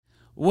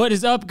What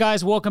is up,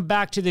 guys? Welcome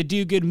back to the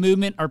Do Good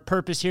Movement. Our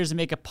purpose here is to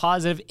make a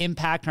positive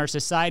impact on our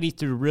society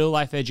through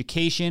real-life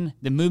education.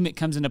 The movement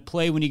comes into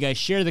play when you guys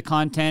share the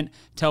content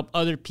to help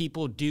other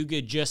people do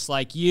good just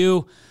like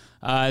you.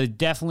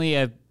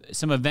 Definitely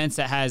some events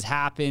that has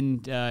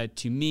happened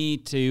to me,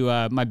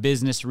 to my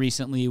business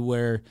recently,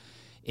 where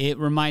it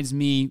reminds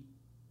me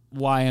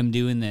why I'm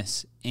doing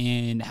this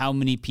and how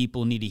many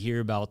people need to hear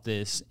about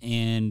this.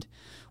 And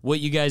what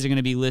you guys are going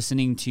to be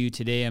listening to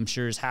today, I'm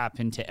sure has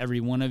happened to every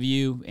one of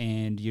you,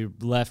 and you're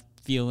left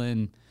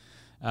feeling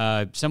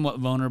somewhat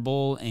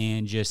vulnerable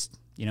and just,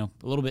 a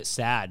little bit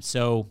sad.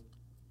 So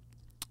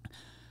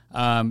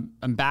I'm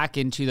back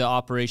into the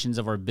operations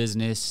of our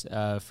business.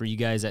 For you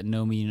guys that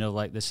know me,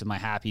 like this is my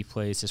happy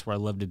place. This is where I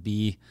love to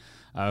be.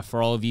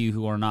 For all of you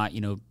who are not,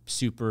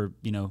 super,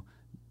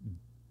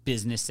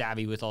 business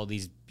savvy with all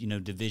these,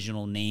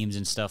 divisional names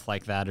and stuff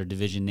like that, or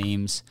division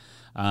names.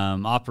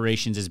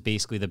 Operations is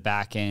basically the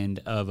back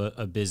end of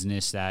a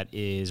business that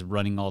is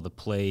running all the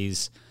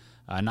plays,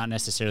 not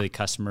necessarily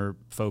customer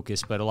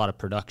focused, but a lot of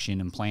production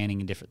and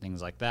planning and different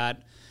things like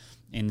that.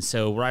 And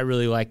so where I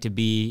really like to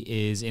be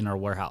is in our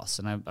warehouse.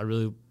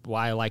 And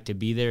why I like to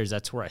be there is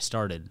that's where I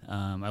started.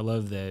 I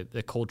love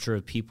the culture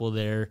of people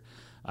there.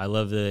 I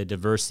love the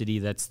diversity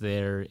that's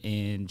there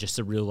in just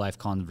the real life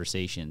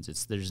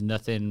conversations. There's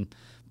nothing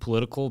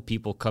political.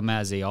 People come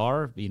as they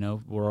are.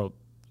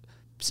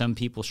 Some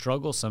people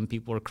struggle, some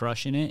people are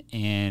crushing it,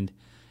 and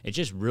it's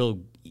just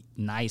real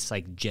nice,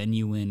 like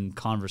genuine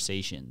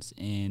conversations,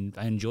 and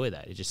I enjoy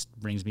that. It just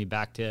brings me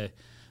back to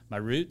my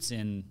roots,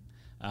 and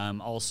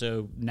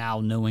also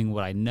now knowing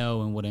what I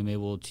know and what I'm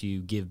able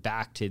to give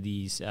back to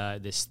these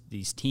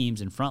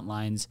teams and front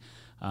lines,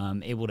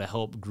 able to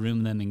help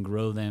groom them and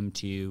grow them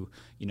to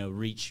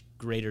reach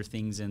greater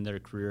things in their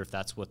career if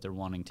that's what they're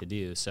wanting to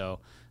do. So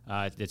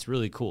it's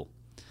really cool.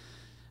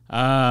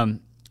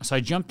 So I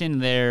jumped in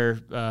there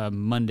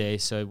Monday.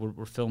 So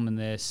we're filming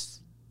this.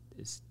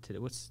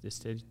 What's this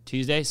today?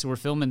 Tuesday. So we're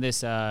filming this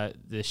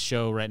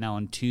show right now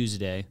on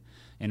Tuesday,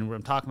 and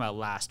I'm talking about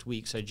last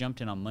week. So I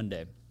jumped in on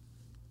Monday.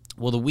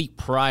 Well, the week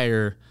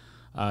prior,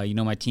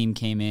 my team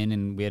came in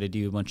and we had to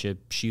do a bunch of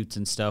shoots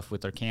and stuff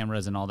with our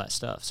cameras and all that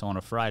stuff. So on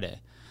a Friday,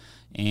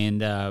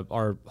 and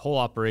our whole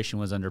operation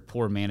was under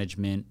poor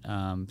management.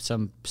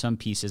 Some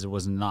pieces it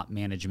was not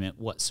management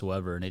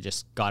whatsoever, and it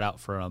just got out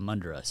from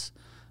under us.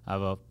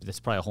 That's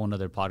probably a whole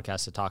nother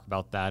podcast to talk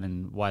about that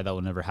and why that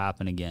will never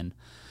happen again.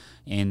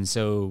 And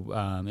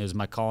so it was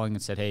my calling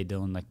and said, "Hey,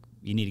 Dylan,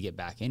 you need to get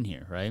back in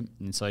here, right?"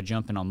 And so I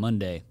jump in on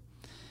Monday,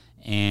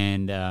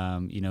 and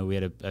we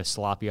had a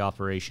sloppy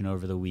operation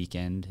over the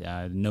weekend.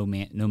 No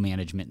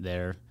management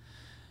there,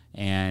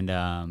 and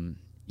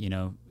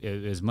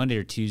it was Monday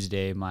or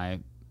Tuesday. My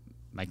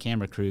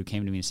camera crew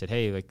came to me and said,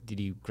 "Hey, did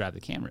you grab the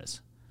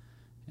cameras?"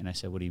 And I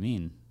said, "What do you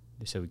mean?"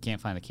 They said, "We can't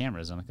find the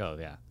cameras." I'm like, "Oh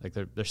yeah,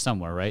 they're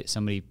somewhere, right?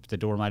 The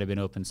door might have been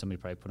open. Somebody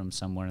probably put them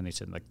somewhere." And they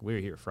said, "We were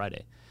here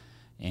Friday,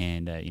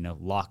 and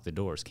locked the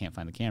doors. Can't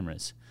find the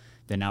cameras."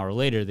 Then an hour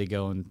later, they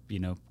go and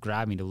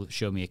grab me to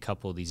show me a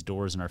couple of these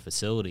doors in our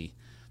facility,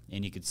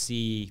 and you could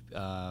see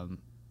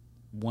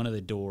one of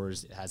the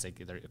doors has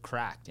they're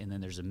cracked, and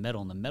then there's a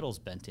metal, and the metal's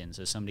bent in.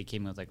 So somebody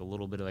came in with a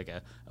little bit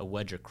of a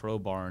wedge or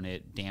crowbar, and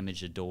it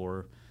damaged the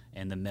door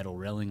and the metal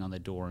railing on the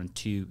door in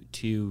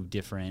two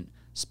different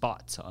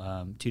spots,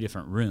 two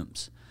different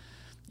rooms.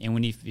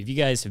 And if you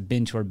guys have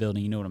been to our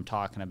building, you know what I'm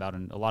talking about,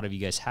 and a lot of you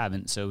guys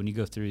haven't. So when you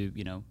go through,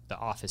 the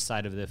office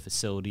side of the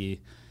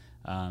facility,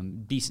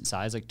 decent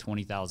size, like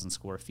 20,000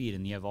 square feet,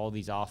 and you have all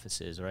these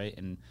offices, right?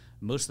 And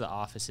most of the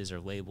offices are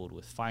labeled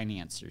with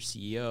finance or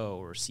CEO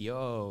or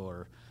COO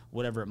or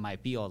whatever it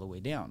might be all the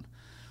way down.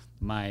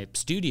 My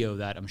studio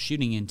that I'm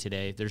shooting in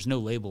today, there's no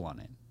label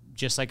on it.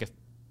 Just like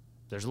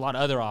there's a lot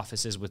of other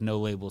offices with no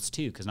labels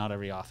too, because not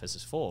every office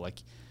is full.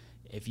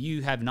 If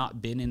you have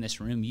not been in this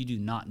room, you do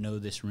not know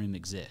this room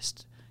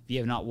exists. If you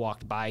have not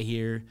walked by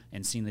here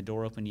and seen the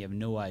door open, you have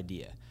no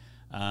idea.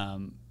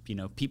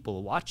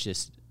 People watch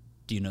this.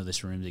 Do you know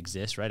this room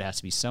exists, right? It has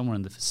to be somewhere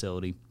in the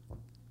facility.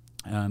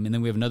 And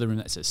then we have another room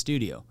that says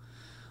studio.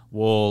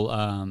 Well,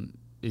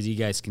 as you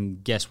guys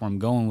can guess where I'm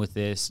going with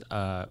this,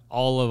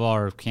 all of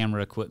our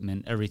camera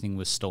equipment, everything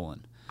was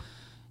stolen.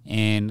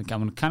 And I'm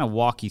going to kind of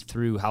walk you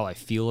through how I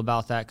feel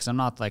about that, because I'm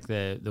not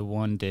the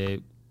one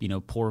to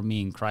pour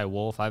me and cry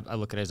wolf. I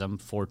look at it as I'm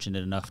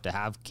fortunate enough to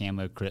have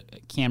camera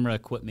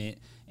equipment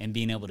and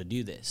being able to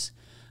do this.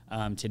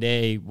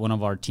 Today, one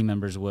of our team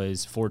members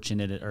was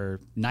fortunate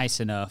or nice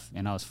enough,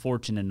 and I was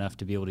fortunate enough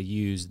to be able to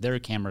use their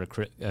camera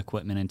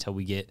equipment until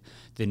we get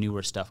the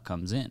newer stuff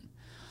comes in.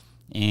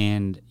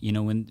 And,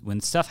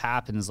 when stuff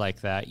happens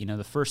like that,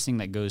 the first thing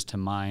that goes to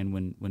mind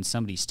when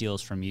somebody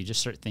steals from you, just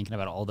start thinking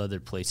about all the other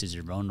places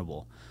you're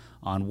vulnerable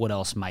on, what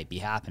else might be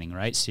happening,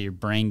 right? So your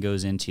brain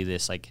goes into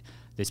this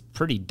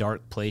pretty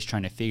dark place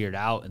trying to figure it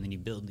out, and then you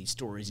build these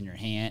stories in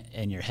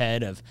your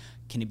head of,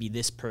 can it be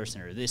this person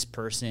or this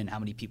person? How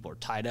many people are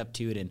tied up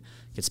to it? And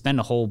you could spend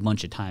a whole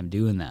bunch of time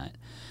doing that.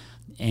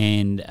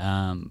 And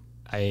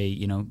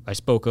I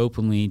spoke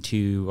openly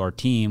to our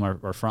team,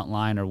 our front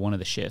line, or one of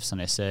the shifts,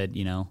 and I said,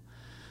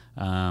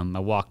 I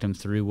walked him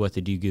through what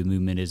the Do Good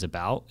movement is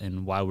about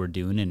and why we're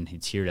doing it, and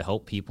it's here to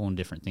help people and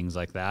different things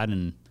like that.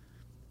 And,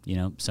 you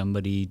know,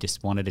 somebody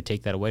just wanted to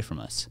take that away from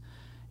us.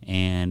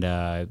 And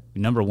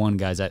number one,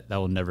 guys, that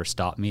will never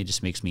stop me. It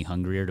just makes me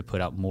hungrier to put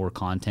out more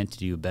content, to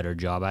do a better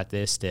job at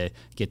this, to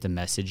get the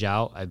message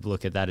out. I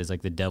look at that as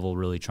like the devil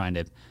really trying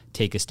to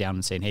take us down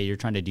and saying, hey, you're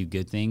trying to do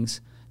good things.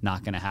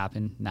 Not going to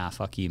happen. Nah,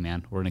 fuck you,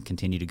 man. We're going to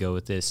continue to go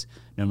with this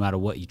no matter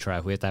what you try.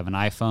 If we have to have an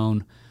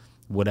iPhone,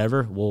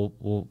 whatever,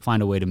 we'll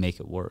find a way to make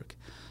it work.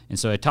 And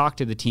so I talked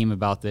to the team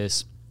about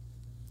this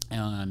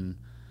on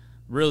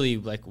really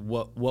like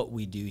what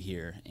we do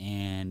here.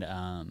 And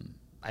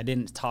I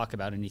didn't talk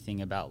about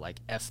anything about like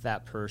F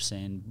that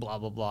person, blah,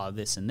 blah, blah,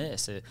 this and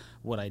this.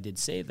 What I did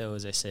say, though,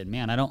 is I said,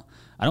 man, I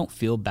don't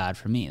feel bad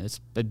for me. It's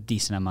a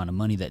decent amount of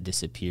money that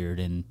disappeared,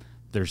 and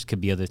there's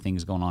could be other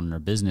things going on in our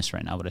business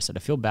right now. But I said, I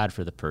feel bad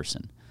for the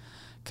person,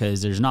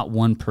 because there's not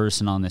one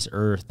person on this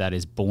earth that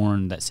is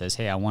born that says,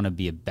 hey, I want to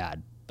be a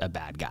bad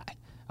guy.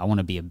 I want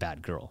to be a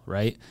bad girl,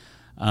 right?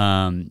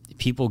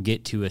 People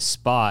get to a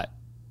spot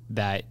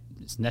that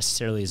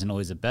necessarily isn't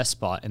always the best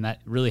spot, and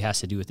that really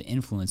has to do with the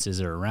influences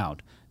that are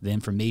around, the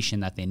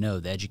information that they know,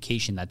 the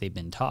education that they've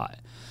been taught.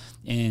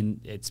 And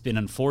it's been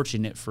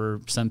unfortunate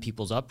for some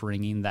people's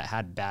upbringing that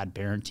had bad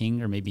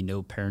parenting or maybe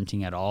no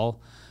parenting at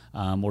all,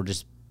 or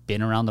just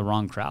been around the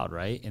wrong crowd,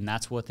 right? And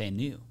that's what they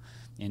knew.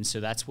 And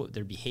so that's what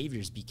their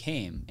behaviors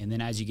became. And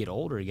then as you get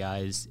older,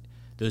 guys,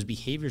 those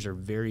behaviors are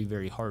very,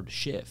 very hard to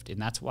shift.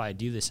 And that's why I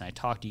do this. And I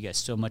talk to you guys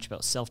so much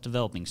about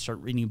self-developing, start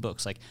reading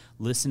books, like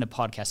listen to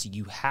podcasts.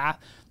 You have,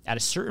 at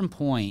a certain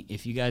point,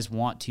 if you guys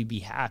want to be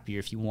happier,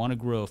 if you want to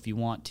grow, if you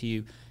want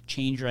to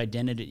change your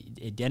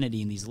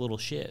identity in these little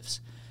shifts,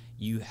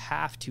 you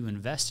have to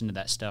invest into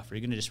that stuff, or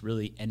you're going to just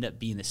really end up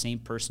being the same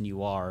person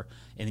you are.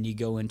 And then you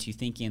go into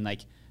thinking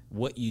like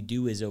what you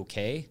do is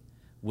okay,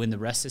 when the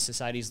rest of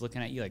society is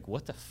looking at you like,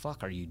 what the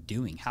fuck are you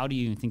doing? How do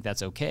you even think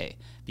that's okay?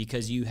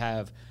 Because you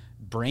have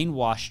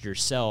brainwashed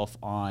yourself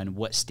on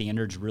what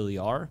standards really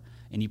are,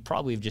 and you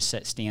probably have just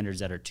set standards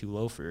that are too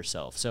low for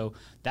yourself. So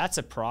that's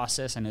a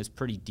process. I know it's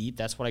pretty deep.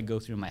 That's what I go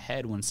through in my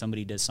head when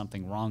somebody does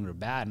something wrong or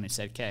bad, and I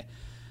said, okay,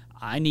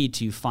 I need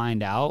to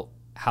find out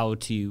how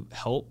to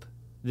help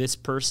this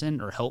person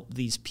or help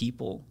these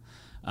people,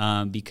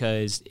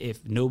 because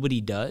if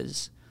nobody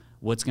does,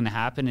 what's going to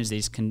happen is they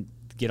just can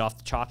get off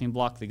the chopping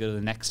block, they go to the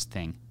next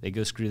thing. They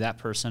go screw that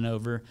person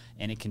over,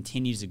 and it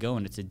continues to go,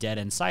 and it's a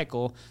dead-end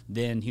cycle.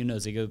 Then who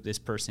knows, this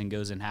person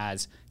goes and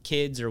has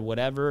kids or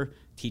whatever,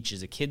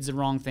 teaches the kids the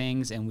wrong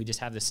things, and we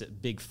just have this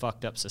big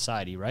fucked up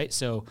society, right?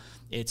 So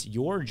it's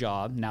your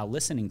job now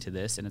listening to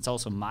this, and it's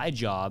also my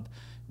job,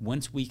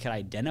 once we could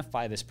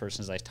identify this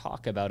person, as I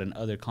talk about in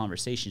other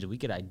conversations, we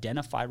could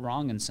identify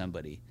wrong in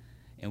somebody,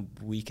 and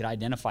we could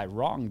identify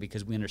wrong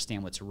because we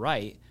understand what's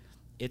right.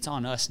 It's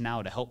on us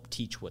now to help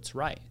teach what's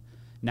right.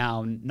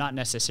 Now, not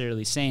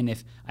necessarily saying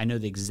if I know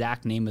the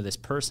exact name of this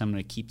person, I'm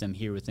going to keep them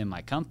here within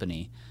my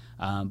company.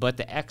 But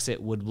the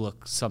exit would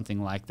look something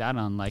like that,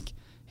 on like,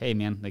 hey,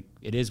 man, like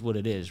it is what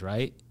it is,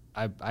 right?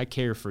 I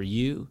care for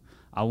you.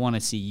 I want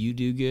to see you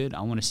do good.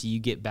 I want to see you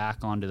get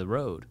back onto the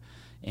road.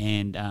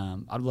 And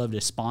I'd love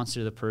to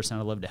sponsor the person.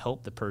 I'd love to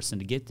help the person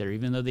to get there,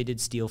 even though they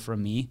did steal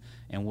from me.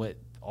 And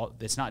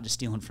it's not just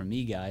stealing from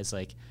me, guys.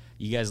 Like,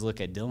 you guys look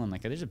at Dylan,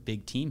 like there's a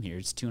big team here.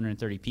 It's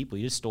 230 people.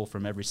 You just stole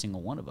from every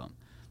single one of them.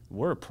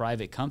 We're a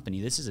private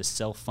company. This is a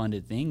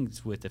self-funded thing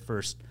with the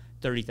first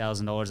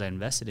 $30,000 I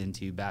invested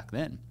into back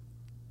then.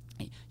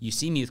 You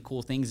see me with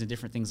cool things and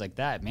different things like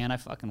that. Man, I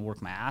fucking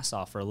worked my ass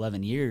off for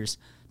 11 years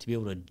to be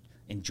able to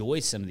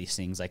enjoy some of these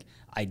things. Like,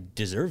 I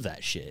deserve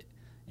that shit.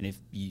 And if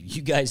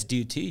you guys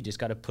do too, you just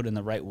got to put in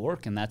the right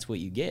work, and that's what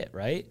you get,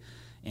 right?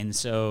 And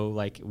so,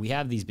 like, we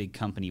have these big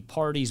company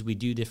parties, we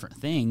do different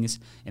things,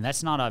 and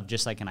that's not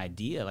just like an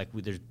idea. Like,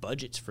 there's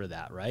budgets for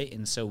that, right?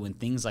 And so when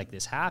things like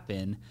this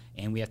happen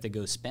and we have to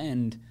go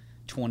spend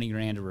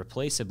 $20,000 to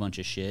replace a bunch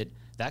of shit,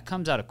 that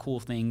comes out of cool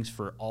things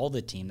for all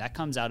the team. That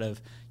comes out of,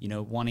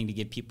 wanting to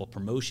give people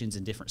promotions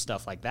and different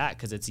stuff like that,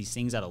 because it's these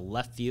things out of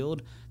left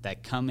field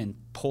that come and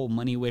pull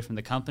money away from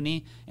the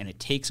company, and it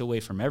takes away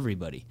from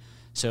everybody.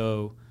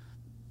 So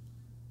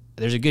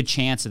there's a good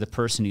chance that the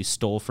person who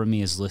stole from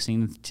me is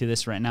listening to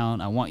this right now,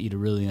 and I want you to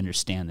really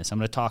understand this. I'm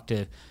going to talk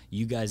to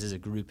you guys as a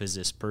group as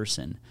this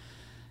person.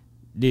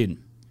 Dude,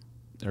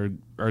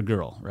 or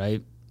girl,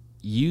 right?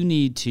 You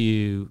need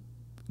to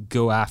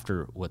go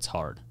after what's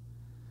hard.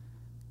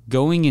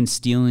 Going and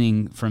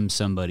stealing from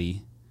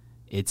somebody,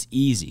 it's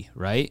easy,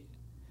 right?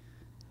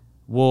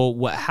 Well,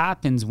 what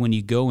happens when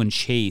you go and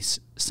chase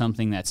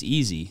something that's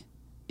easy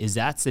is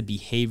that's the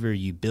behavior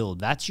you build.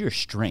 That's your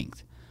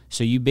strength.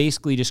 So you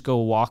basically just go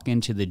walk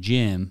into the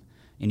gym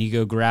and you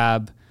go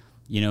grab,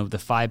 the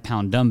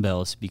 5-pound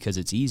dumbbells because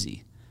it's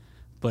easy.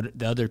 But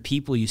the other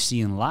people you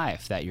see in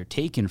life that you're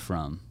taken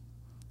from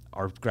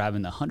are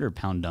grabbing the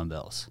 100-pound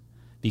dumbbells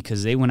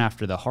because they went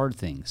after the hard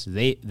things.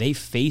 They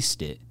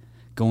faced it,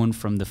 going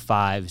from the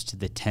 5s to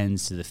the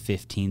 10s to the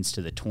 15s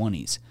to the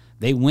 20s.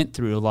 They went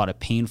through a lot of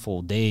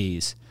painful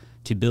days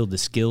to build the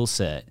skill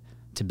set,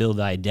 to build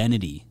the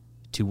identity,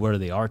 to where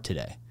they are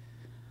today.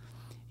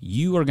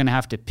 You are going to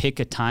have to pick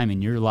a time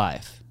in your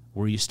life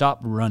where you stop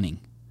running.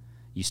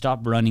 You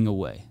stop running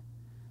away.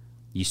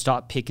 You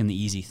stop picking the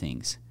easy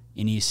things.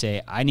 And you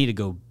say, I need to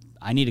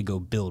go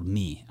build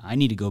me. I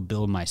need to go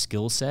build my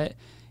skill set.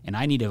 And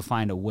I need to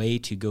find a way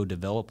to go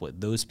develop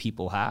what those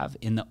people have.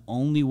 And the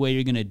only way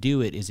you're going to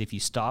do it is if you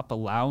stop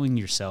allowing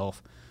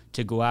yourself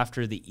to go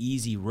after the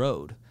easy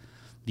road.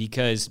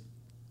 Because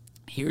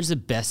here's the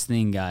best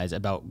thing, guys,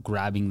 about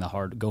going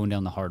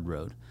down the hard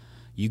road.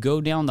 You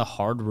go down the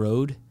hard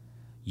road,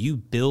 you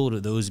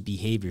build those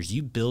behaviors.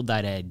 You build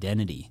that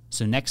identity.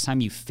 So next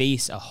time you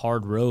face a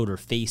hard road or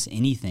face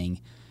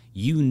anything,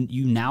 you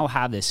now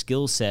have the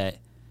skill set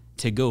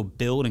to go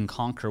build and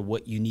conquer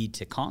what you need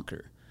to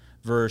conquer.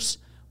 Versus,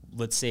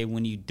 let's say,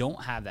 when you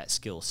don't have that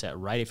skill set,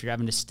 right? If you're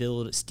having to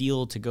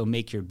steal to go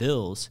make your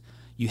bills,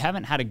 you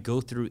haven't had to go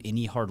through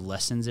any hard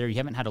lessons there. You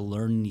haven't had to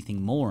learn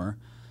anything more.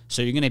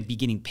 So you're going to be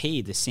getting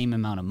paid the same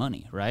amount of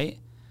money, right?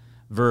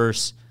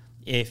 Versus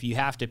if you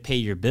have to pay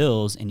your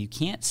bills and you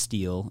can't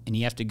steal and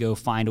you have to go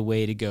find a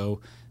way to go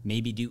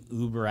maybe do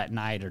Uber at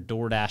night or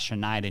DoorDash at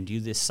night and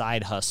do this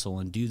side hustle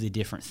and do the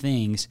different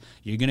things,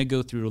 you're going to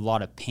go through a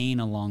lot of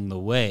pain along the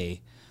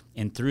way.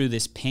 And through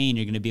this pain,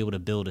 you're going to be able to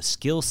build a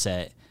skill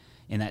set.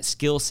 And that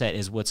skill set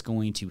is what's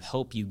going to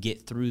help you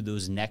get through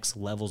those next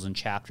levels and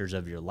chapters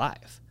of your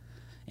life.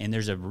 And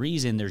there's a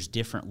reason there's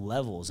different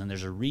levels, and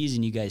there's a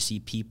reason you guys see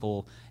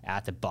people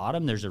at the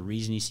bottom, there's a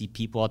reason you see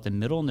people at the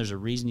middle, and there's a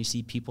reason you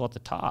see people at the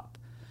top.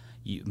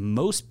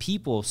 Most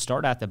people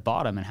start at the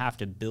bottom and have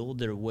to build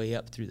their way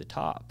up through the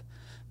top.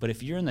 But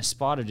if you're in the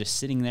spot of just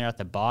sitting there at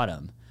the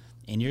bottom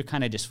and you're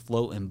kind of just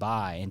floating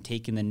by and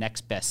taking the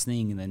next best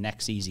thing and the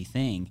next easy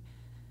thing,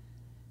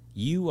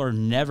 you are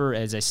never,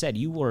 as I said,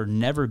 you are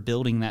never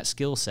building that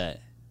skill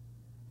set.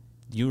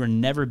 You are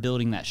never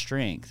building that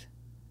strength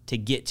to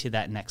get to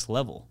that next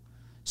level.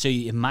 So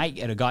it might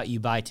have got you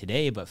by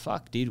today, but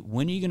fuck, dude,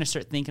 when are you going to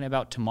start thinking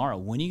about tomorrow?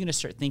 When are you going to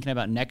start thinking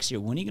about next year?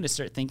 When are you going to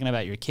start thinking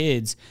about your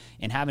kids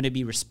and having to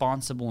be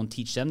responsible and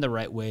teach them the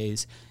right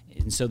ways,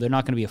 and so they're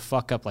not going to be a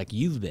fuck up like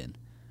you've been?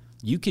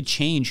 You could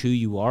change who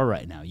you are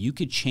right now. You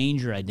could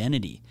change your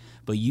identity,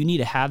 but you need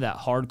to have that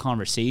hard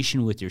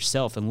conversation with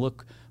yourself and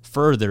look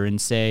further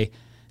and say,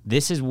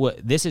 this is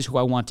who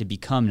I want to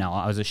become now.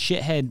 I was a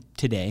shithead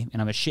today,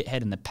 and I'm a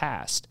shithead in the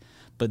past,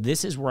 but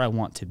this is where I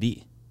want to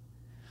be.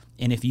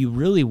 And if you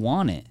really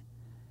want it,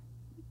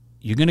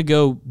 you're going to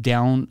go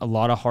down a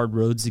lot of hard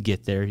roads to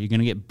get there. You're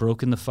going to get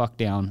broken the fuck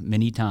down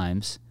many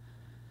times.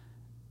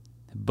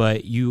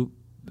 But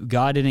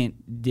God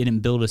didn't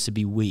build us to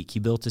be weak. He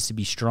built us to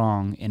be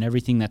strong. And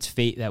everything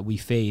that we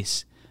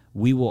face,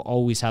 we will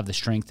always have the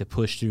strength to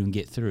push through and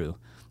get through.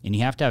 And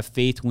you have to have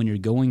faith when you're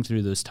going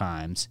through those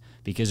times,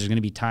 because there's going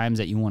to be times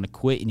that you want to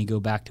quit and you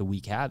go back to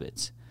weak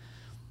habits.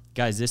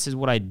 Guys, this is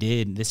what I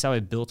did. This is how I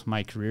built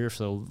my career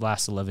for the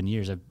last 11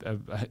 years.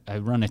 I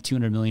run a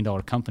 $200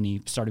 million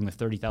company starting with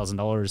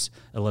 $30,000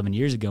 11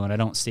 years ago, and I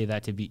don't say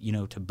that to be,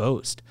 to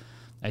boast.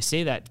 I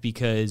say that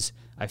because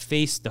I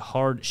face the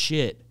hard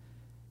shit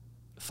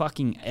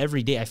fucking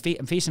every day.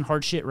 I'm facing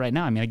hard shit right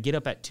now. I mean, I get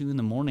up at 2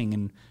 a.m.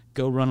 and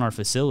go run our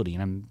facility,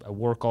 and I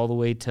work all the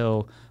way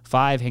till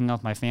 5, hang out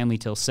with my family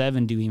till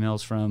 7, do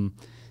emails from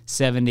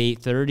 7 to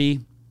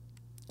 8:30.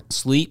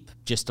 Sleep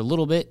just a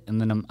little bit,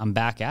 and then I'm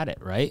back at it,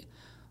 right?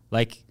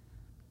 Like,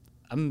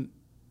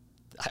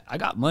 I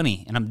got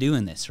money and I'm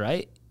doing this,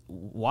 right?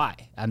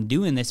 Why? I'm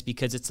doing this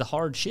because it's the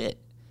hard shit.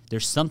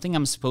 There's something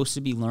I'm supposed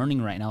to be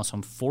learning right now, so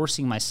I'm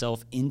forcing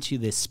myself into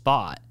this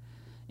spot.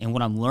 And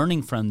what I'm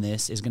learning from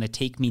this is going to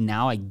take me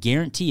now, I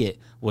guarantee it,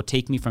 will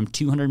take me from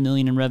 $200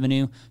 million in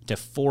revenue to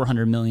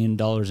 $400 million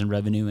in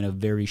revenue in a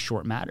very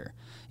short matter.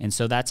 And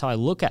so that's how I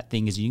look at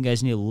things. You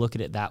guys need to look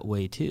at it that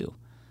way too.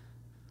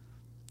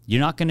 You're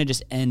not going to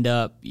just end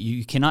up,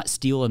 you cannot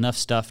steal enough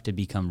stuff to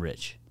become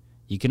rich.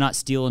 You cannot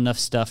steal enough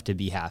stuff to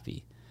be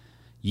happy.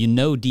 You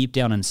know deep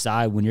down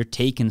inside when you're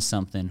taking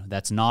something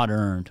that's not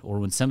earned, or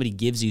when somebody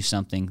gives you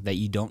something that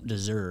you don't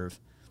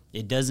deserve,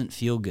 it doesn't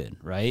feel good,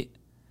 right?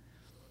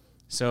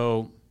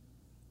 So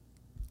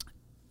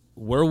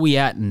where are we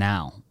at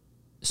now?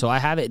 So I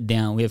have it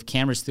down. We have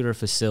cameras through our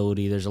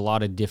facility. There's a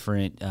lot of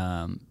different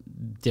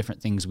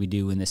things we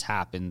do when this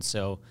happens.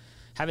 So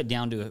have it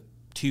down to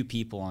 2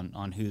 people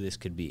on who this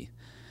could be.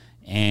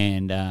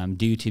 And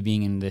due to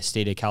being in the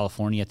state of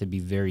California, you have to be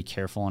very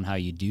careful on how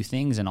you do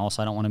things. And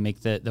also, I don't want to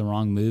make the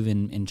wrong move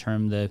in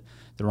term the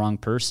wrong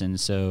person.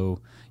 So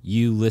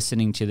you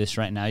listening to this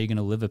right now, you're going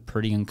to live a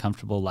pretty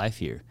uncomfortable life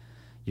here.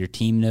 Your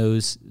team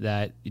knows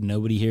that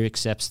nobody here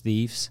accepts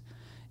thieves,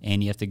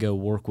 and you have to go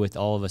work with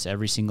all of us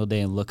every single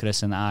day and look at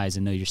us in the eyes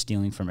and know you're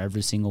stealing from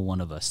every single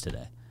one of us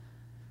today.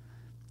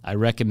 I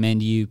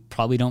recommend you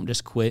probably don't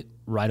just quit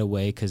right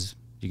away, because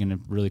you're going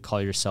to really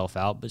call yourself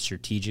out, but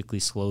strategically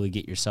slowly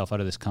get yourself out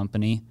of this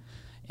company,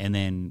 and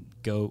then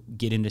go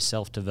get into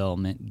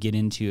self-development, get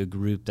into a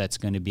group that's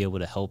going to be able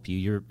to help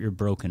you. You're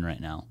broken right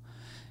now.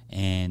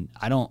 And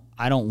I don't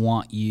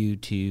want you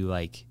to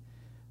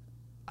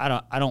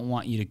I don't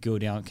want you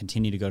to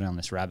continue to go down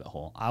this rabbit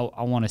hole.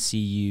 I want to see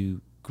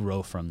you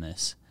grow from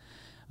this.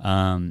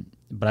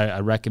 But I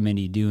recommend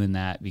you doing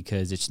that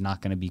because it's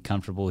not going to be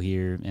comfortable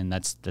here, and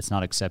that's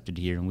not accepted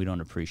here, and we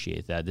don't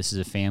appreciate that. This is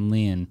a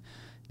family, and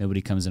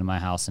nobody comes into my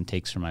house and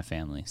takes from my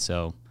family.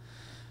 So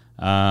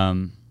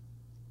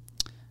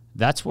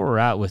that's where we're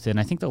at with it.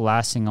 And I think the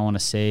last thing I want to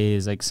say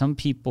is, like, some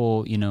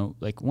people, you know,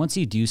 like, once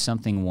you do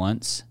something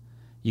once,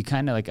 you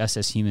kind of, like, us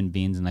as human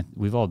beings, and, like,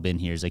 we've all been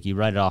here, is like you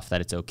write it off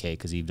that it's okay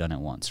because you've done it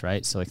once,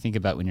 right? So, like, think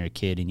about when you're a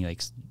kid and you,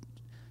 like,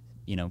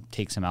 you know,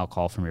 take some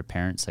alcohol from your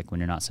parents, like, when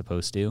you're not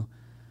supposed to.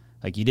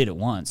 Like, you did it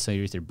once, so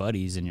you're with your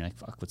buddies, and you're like,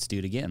 fuck, let's do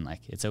it again.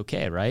 Like, it's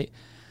okay, right?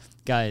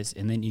 Guys,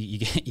 and then you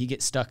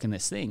get stuck in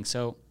this thing.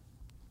 So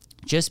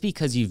just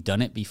because you've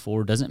done it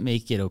before doesn't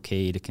make it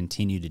okay to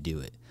continue to do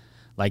it.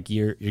 Like,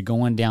 you're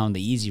going down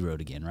the easy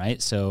road again,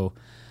 right? So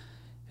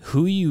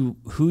who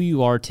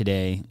you are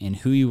today and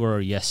who you were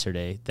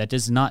yesterday, that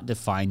does not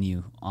define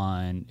you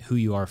on who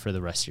you are for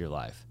the rest of your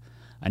life.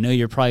 I know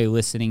you're probably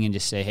listening and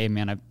just say, hey,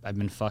 man, I've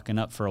been fucking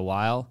up for a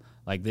while.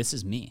 Like, this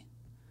is me.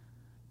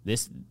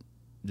 This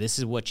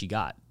is what you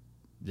got.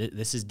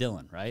 This is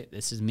Dylan, right?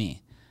 This is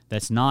me.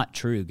 That's not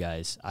true,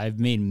 guys. I've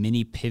made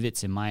many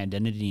pivots in my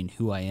identity and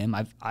who I am.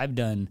 I've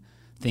done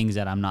things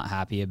that I'm not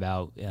happy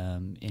about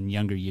in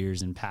younger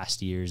years and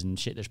past years and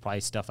shit. There's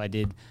probably stuff I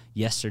did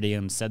yesterday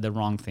and said the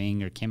wrong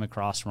thing or came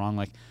across wrong.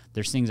 Like,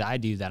 there's things I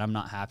do that I'm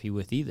not happy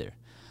with either.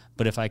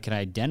 But if I can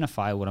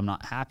identify what I'm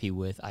not happy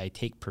with, I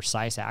take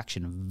precise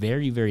action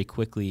very, very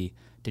quickly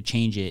to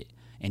change it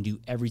and do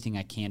everything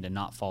I can to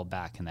not fall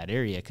back in that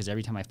area, because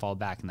every time I fall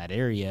back in that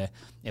area,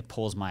 it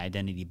pulls my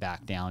identity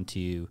back down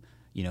to,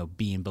 you know,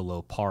 being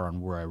below par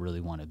on where I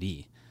really want to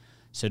be.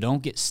 So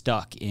don't get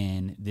stuck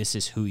in this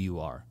is who you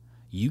are.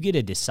 You get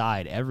to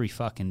decide every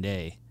fucking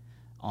day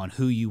on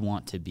who you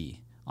want to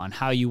be, on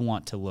how you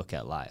want to look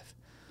at life.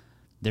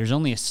 There's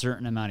only a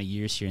certain amount of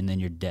years here, and then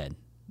you're dead.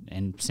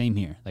 And same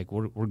here. Like,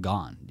 we're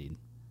gone, dude.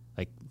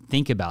 Like,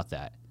 think about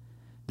that.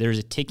 There's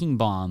a ticking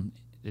bomb,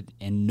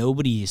 and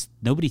nobody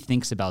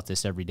thinks about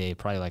this every day,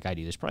 probably like I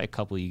do. There's probably a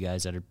couple of you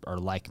guys that are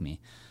like me,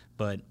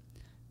 but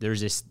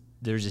there's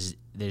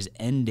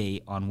end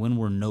date on when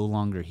we're no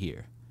longer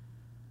here.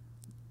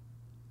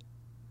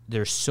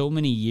 There's so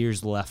many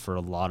years left for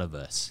a lot of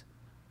us.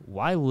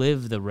 Why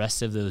live the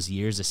rest of those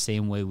years the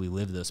same way we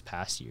lived those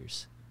past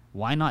years?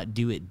 Why not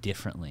do it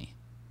differently?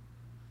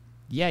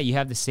 Yeah, you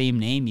have the same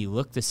name, you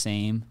look the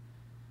same.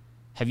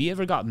 Have you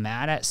ever got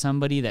mad at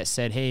somebody that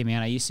said, hey,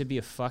 man, I used to be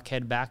a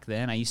fuckhead back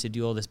then. I used to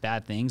do all this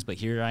bad things, but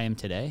here I am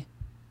today?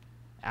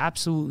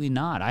 Absolutely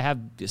not. I have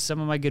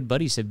some of my good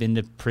buddies have been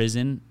to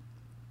prison,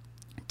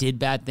 did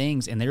bad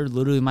things, and they're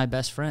literally my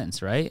best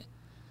friends, right?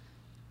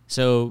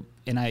 So,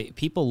 and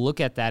people look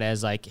at that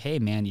as like, hey,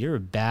 man, you're a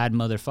bad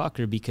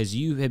motherfucker because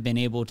you have been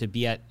able to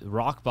be at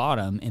rock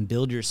bottom and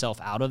build yourself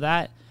out of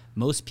that.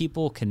 Most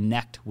people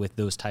connect with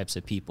those types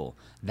of people.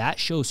 That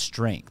shows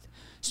strength.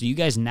 So you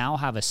guys now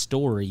have a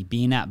story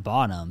being at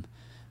bottom.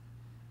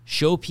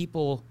 Show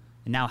people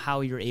now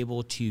how you're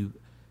able to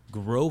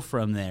grow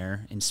from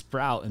there and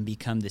sprout and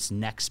become this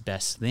next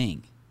best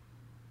thing.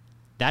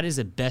 That is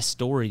the best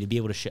story to be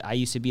able to show. I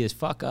used to be this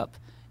fuck up,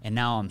 and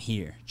now I'm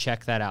here.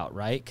 Check that out,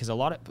 right? Because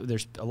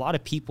there's a lot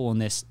of people in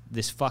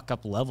this fuck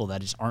up level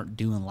that just aren't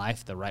doing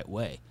life the right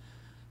way.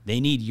 They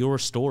need your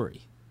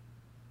story.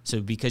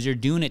 So because you're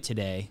doing it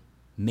today,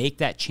 make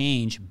that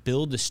change,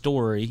 build the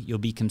story, you'll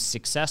become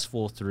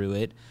successful through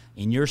it,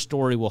 and your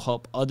story will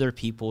help other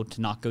people to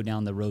not go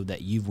down the road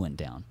that you've went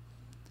down.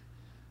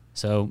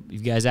 So if you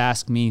guys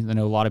ask me, I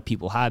know a lot of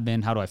people have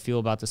been, how do I feel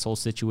about this whole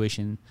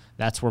situation?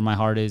 That's where my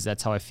heart is.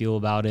 That's how I feel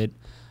about it.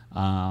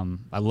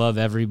 I love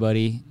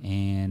everybody,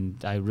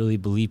 and I really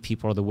believe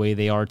people are the way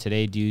they are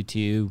today due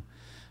to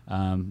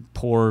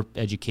poor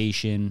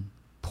education,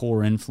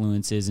 poor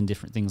influences, and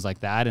different things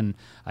like that. And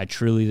I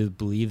truly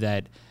believe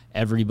that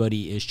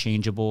everybody is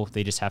changeable.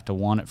 They just have to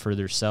want it for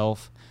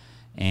themselves.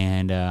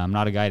 And I'm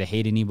not a guy to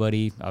hate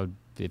anybody. I would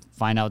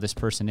find out what this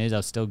person is.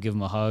 I'll still give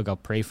them a hug. I'll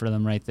pray for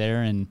them right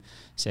there and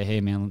say,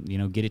 hey, man, you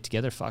know, get it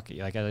together. Fuck it.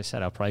 Like as I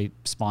said, I'll probably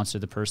sponsor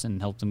the person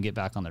and help them get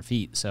back on their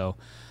feet. So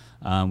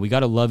we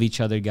got to love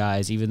each other,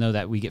 guys, even though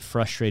that we get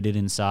frustrated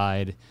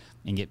inside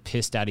and get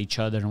pissed at each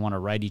other and want to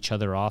write each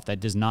other off. That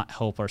does not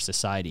help our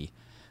society.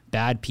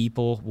 Bad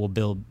people will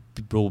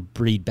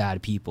breed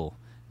bad people.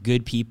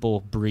 Good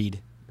people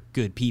breed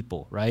good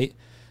people, right?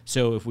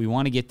 So if we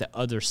want to get the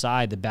other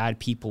side, the bad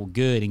people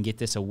good, and get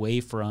this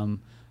away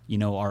from, you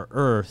know, our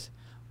earth,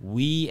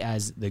 we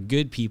as the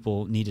good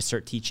people need to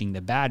start teaching the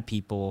bad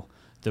people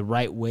the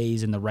right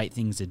ways and the right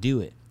things to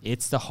do it.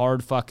 It's the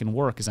hard fucking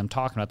work, as I'm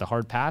talking about, the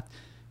hard path.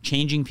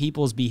 Changing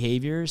people's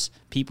behaviors,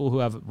 people who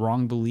have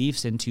wrong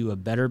beliefs into a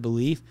better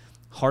belief,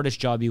 hardest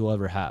job you will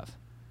ever have.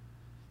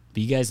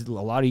 But you guys, a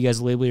lot of you guys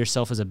label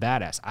yourself as a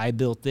badass. I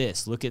built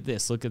this. Look at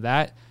this. Look at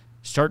that.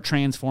 Start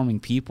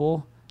transforming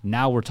people.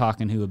 Now we're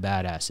talking who a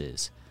badass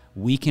is.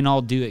 We can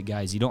all do it,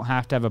 guys. You don't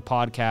have to have a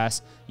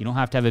podcast. You don't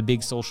have to have a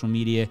big social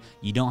media.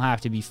 You don't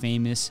have to be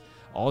famous.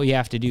 All you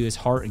have to do is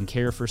heart and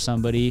care for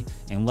somebody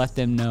and let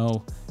them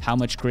know how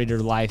much greater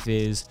life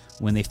is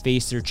when they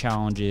face their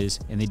challenges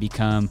and they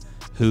become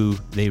who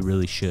they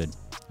really should.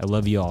 I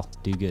love you all.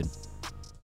 Do good.